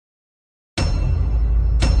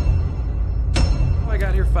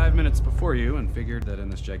here 5 minutes before you and figured that in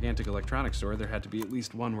this gigantic electronics store there had to be at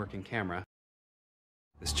least one working camera.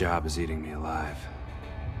 This job is eating me alive.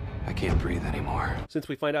 I can't breathe anymore. Since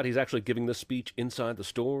we find out he's actually giving this speech inside the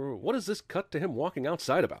store, what is this cut to him walking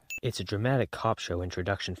outside about? It's a dramatic cop show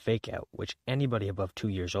introduction fake-out, which anybody above 2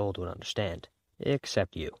 years old would understand.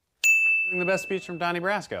 Except you. Doing the best speech from Donnie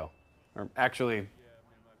Brasco. Or actually,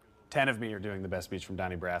 10 of me are doing the best speech from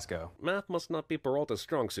Donnie Brasco. Math must not be Peralta's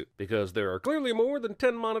strong suit, because there are clearly more than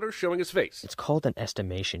 10 monitors showing his face. It's called an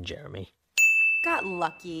estimation, Jeremy. Got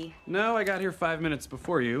lucky. No, I got here 5 minutes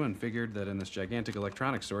before you and figured that in this gigantic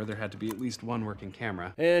electronics store there had to be at least one working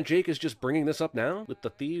camera. And Jake is just bringing this up now, with the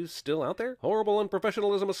thieves still out there? Horrible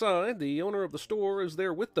unprofessionalism aside, the owner of the store is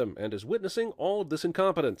there with them and is witnessing all of this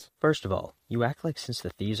incompetence. First of all, you act like since the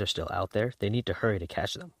thieves are still out there, they need to hurry to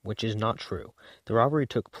catch them, which is not true. The robbery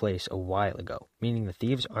took place a while ago, meaning the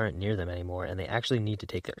thieves aren't near them anymore and they actually need to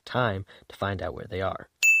take their time to find out where they are.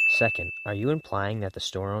 Second, are you implying that the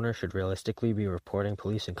store owner should realistically be reporting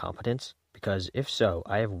police incompetence? Because if so,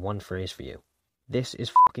 I have one phrase for you. This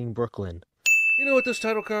is fucking Brooklyn. You know what this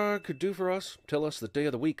title card could do for us? Tell us the day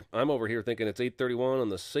of the week. I'm over here thinking it's 8:31 on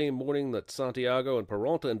the same morning that Santiago and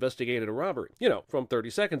Peralta investigated a robbery. You know, from 30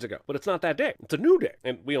 seconds ago. But it's not that day. It's a new day.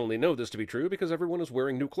 And we only know this to be true because everyone is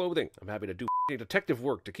wearing new clothing. I'm happy to do detective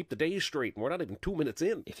work to keep the days straight, and we're not even 2 minutes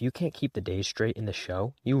in. If you can't keep the days straight in the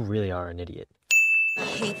show, you really are an idiot. I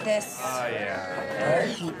hate this. Oh, yeah. I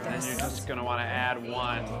hate And this. you're just gonna want to add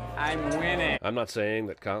one. I'm winning. I'm not saying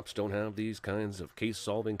that cops don't have these kinds of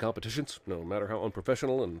case-solving competitions, no matter how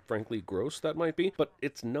unprofessional and frankly gross that might be, but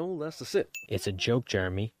it's no less a sin. It's a joke,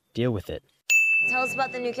 Jeremy. Deal with it. Tell us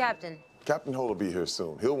about the new captain. Captain Holt will be here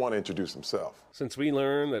soon. He'll want to introduce himself. Since we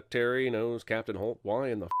learned that Terry knows Captain Holt,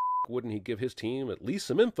 why in the wouldn't he give his team at least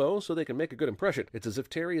some info so they can make a good impression? It's as if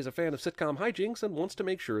Terry is a fan of sitcom hijinks and wants to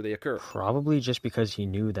make sure they occur. Probably just because he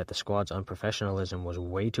knew that the squad's unprofessionalism was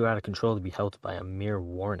way too out of control to be helped by a mere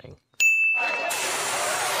warning.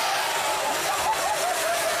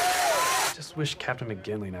 I just wish Captain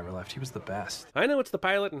McGinley never left. He was the best. I know it's the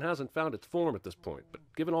pilot and hasn't found its form at this point, but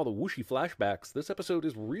given all the whooshy flashbacks, this episode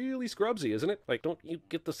is really scrubsy, isn't it? Like, don't you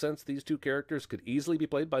get the sense these two characters could easily be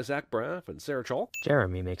played by Zach Braff and Sarah Chalk?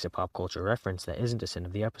 Jeremy makes a pop culture reference that isn't a sin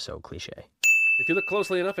of the episode cliche. If you look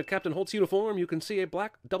closely enough at Captain Holt's uniform, you can see a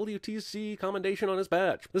black WTC commendation on his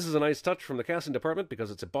badge. This is a nice touch from the casting department because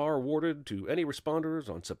it's a bar awarded to any responders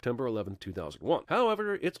on September 11, 2001.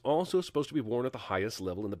 However, it's also supposed to be worn at the highest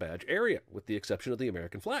level in the badge area, with the exception of the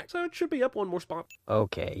American flag, so it should be up one more spot.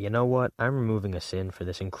 Okay, you know what? I'm removing a sin for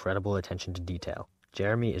this incredible attention to detail.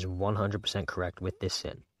 Jeremy is 100% correct with this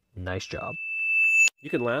sin. Nice job. You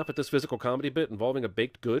can laugh at this physical comedy bit involving a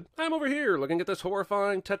baked good. I'm over here looking at this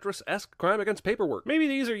horrifying Tetris-esque crime against paperwork. Maybe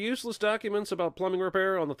these are useless documents about plumbing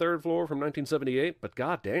repair on the 3rd floor from 1978, but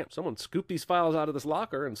goddamn, someone scoop these files out of this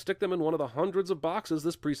locker and stick them in one of the hundreds of boxes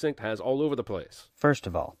this precinct has all over the place. First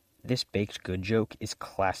of all, this baked good joke is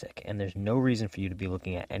classic, and there's no reason for you to be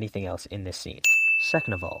looking at anything else in this scene.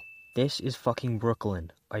 Second of all, this is fucking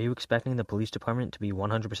Brooklyn. Are you expecting the police department to be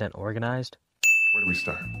 100% organized? Where do we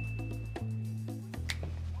start?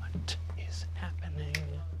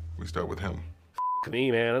 We start with him.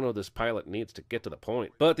 Me, man, I know this pilot needs to get to the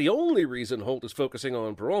point. But the only reason Holt is focusing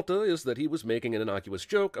on Peralta is that he was making an innocuous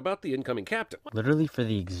joke about the incoming captain. Literally for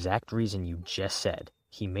the exact reason you just said.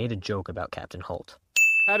 He made a joke about Captain Holt.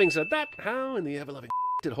 Having said that, how in the ever-loving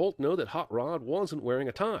did Holt know that Hot Rod wasn't wearing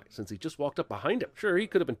a tie, since he just walked up behind him? Sure, he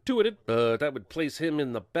could have intuited, but that would place him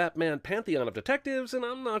in the Batman pantheon of detectives, and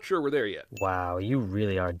I'm not sure we're there yet. Wow, you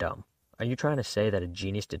really are dumb. Are you trying to say that a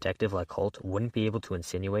genius detective like Holt wouldn't be able to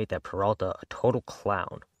insinuate that Peralta, a total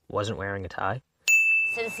clown, wasn't wearing a tie?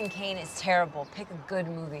 Citizen Kane is terrible. Pick a good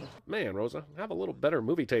movie. Man, Rosa, have a little better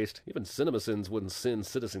movie taste. Even Cinemasins wouldn't sin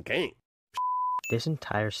Citizen Kane. This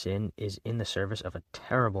entire sin is in the service of a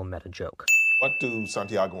terrible meta joke. What do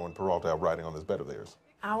Santiago and Peralta have writing on this bed of theirs?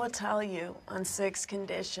 I will tell you on 6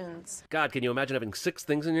 conditions. God, can you imagine having 6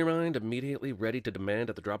 things in your mind immediately ready to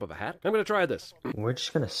demand at the drop of a hat? I'm gonna try this. We're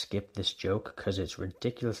just gonna skip this joke because it's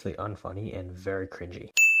ridiculously unfunny and very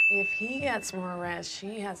cringy. If he gets more rest,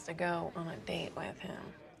 she has to go on a date with him.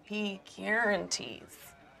 He guarantees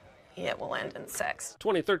it will end in sex.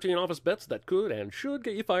 2013 office bets that could and should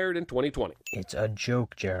get you fired in 2020. It's a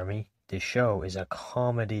joke, Jeremy. This show is a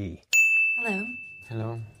comedy. Hello.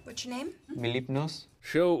 Hello. What's your name? Milipnos?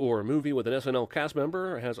 Show or movie with an SNL cast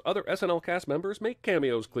member has other SNL cast members make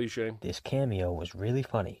cameos cliche. This cameo was really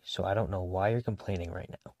funny, so I don't know why you're complaining right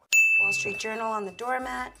now. Well, Wall Street Journal on the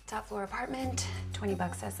doormat. Top floor apartment.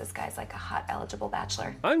 $20 says this guy's like a hot eligible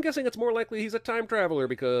bachelor. I'm guessing it's more likely he's a time traveler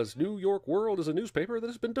because New York World is a newspaper that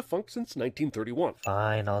has been defunct since 1931.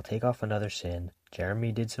 Fine, I'll take off another sin.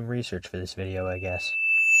 Jeremy did some research for this video, I guess.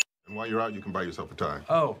 And while you're out, you can buy yourself a tie.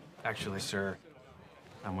 Oh, actually, sir,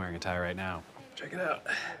 I'm wearing a tie right now. Check it out.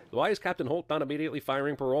 Why is Captain Holt not immediately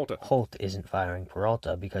firing Peralta? Holt isn't firing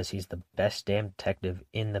Peralta because he's the best damn detective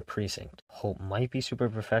in the precinct. Holt might be super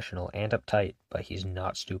professional and uptight, but he's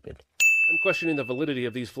not stupid. I'm questioning the validity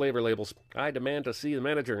of these flavor labels. I demand to see the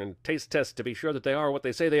manager and taste test to be sure that they are what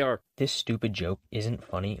they say they are. This stupid joke isn't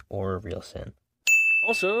funny or a real sin.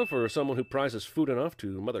 Also, for someone who prizes food enough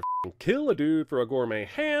to motherfucking kill a dude for a gourmet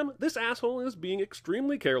ham, this asshole is being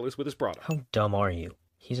extremely careless with his product. How dumb are you?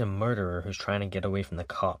 He's a murderer who's trying to get away from the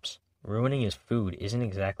cops. Ruining his food isn't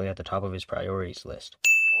exactly at the top of his priorities list.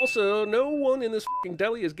 Also, no one in this fucking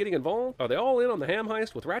deli is getting involved. Are they all in on the ham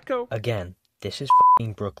heist with Ratko? Again, this is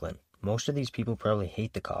f***ing Brooklyn. Most of these people probably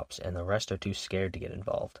hate the cops, and the rest are too scared to get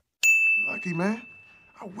involved. Lucky, man.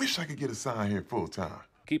 I wish I could get assigned here full time.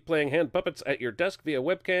 Keep playing hand puppets at your desk via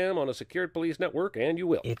webcam on a secured police network, and you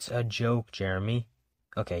will. It's a joke, Jeremy.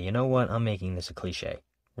 Okay, you know what? I'm making this a cliche.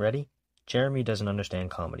 Ready? Jeremy doesn't understand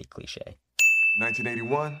comedy cliche.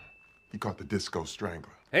 1981, he caught the disco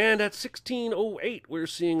strangler. And at 16:08, we're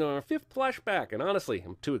seeing our fifth flashback, and honestly,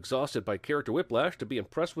 I'm too exhausted by character whiplash to be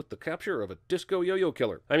impressed with the capture of a disco yo-yo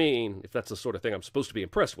killer. I mean, if that's the sort of thing I'm supposed to be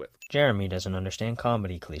impressed with. Jeremy doesn't understand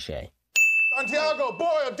comedy cliche. Santiago,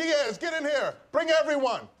 Boyle, Diaz, get in here. Bring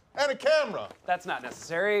everyone. And a camera. That's not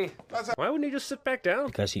necessary. Why wouldn't he just sit back down?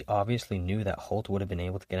 Because he obviously knew that Holt would have been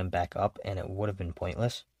able to get him back up, and it would have been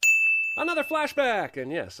pointless. Another flashback!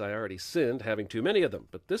 And yes, I already sinned having too many of them,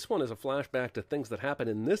 but this one is a flashback to things that happened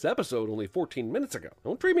in this episode only 14 minutes ago.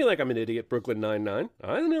 Don't treat me like I'm an idiot, Brooklyn Nine-Nine.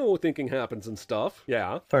 I know thinking happens and stuff.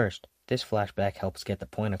 Yeah. First, this flashback helps get the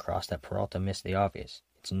point across that Peralta missed the obvious.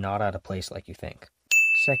 It's not out of place like you think.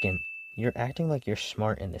 Second, you're acting like you're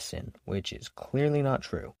smart in this sin, which is clearly not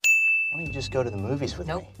true. Why don't you just go to the movies with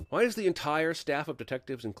me? Why is the entire staff of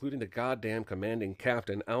detectives, including the goddamn commanding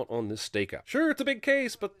captain, out on this stakeout? Sure, it's a big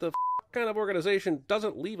case, but the kind of organization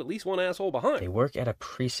doesn't leave at least one asshole behind. They work at a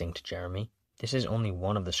precinct, Jeremy. This is only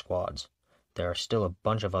one of the squads. There are still a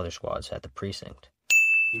bunch of other squads at the precinct.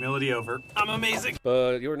 Humility over. I'm amazing.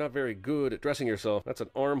 But you're not very good at dressing yourself. That's an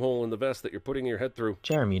armhole in the vest that you're putting your head through.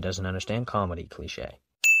 Jeremy doesn't understand comedy cliche.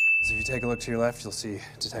 So if you take a look to your left, you'll see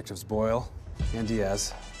Detectives Boyle and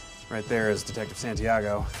Diaz. Right there is Detective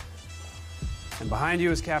Santiago. And behind you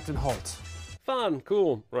is Captain Holt. Fun,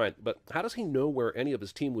 cool, right, but how does he know where any of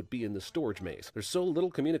his team would be in this storage maze? There's so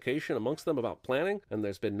little communication amongst them about planning, and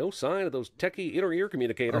there's been no sign of those techie inner-ear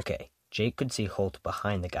communicators. Okay, Jake could see Holt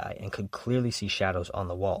behind the guy and could clearly see shadows on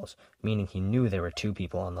the walls, meaning he knew there were two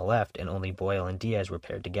people on the left and only Boyle and Diaz were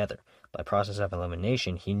paired together. By process of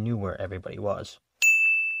elimination, he knew where everybody was.